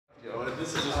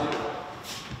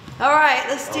All right,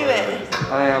 let's do it.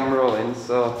 Hi, I'm rolling,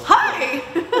 so. Hi!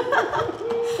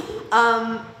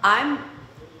 I'm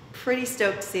pretty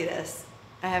stoked to see this.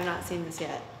 I have not seen this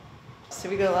yet. Should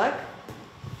we go look?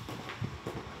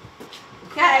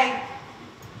 Okay.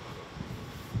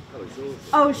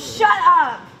 Oh, shut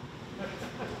up!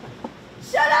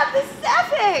 Shut up, this is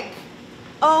epic!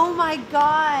 Oh my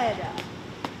God.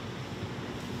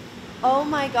 Oh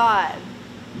my God.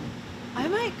 I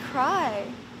might cry.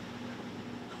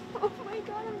 Oh my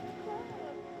God, I'm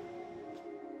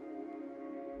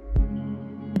crying.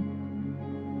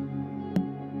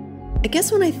 I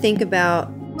guess when I think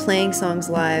about playing songs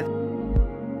live,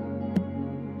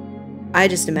 I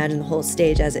just imagine the whole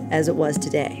stage as it was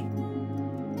today.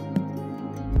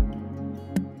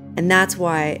 And that's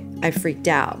why I freaked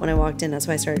out when I walked in. That's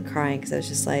why I started crying, because I was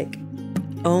just like,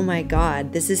 oh my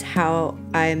God, this is how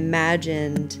I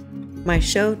imagined my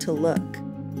show to look.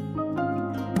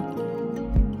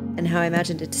 And how I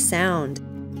imagined it to sound.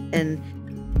 And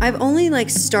I've only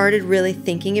started really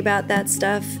thinking about that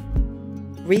stuff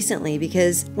recently,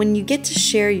 because when you get to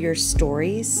share your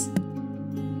stories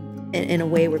in a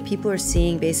way where people are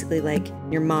seeing basically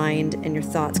your mind and your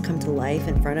thoughts come to life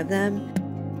in front of them,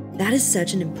 that is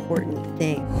such an important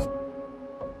thing.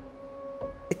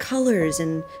 The colors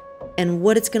and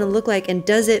what it's going to look like, and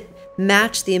does it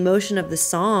match the emotion of the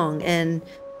song? And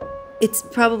it's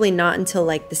probably not until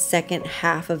the second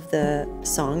half of the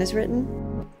song is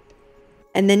written.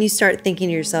 And then you start thinking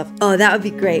to yourself, oh, that would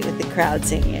be great with the crowd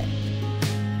singing it.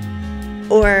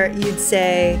 Or you'd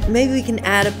say, maybe we can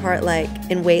add a part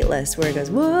in Weightless where it goes,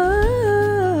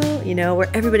 whoa, where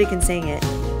everybody can sing it.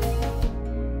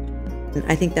 And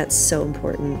I think that's so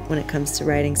important when it comes to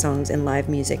writing songs and live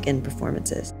music and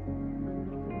performances.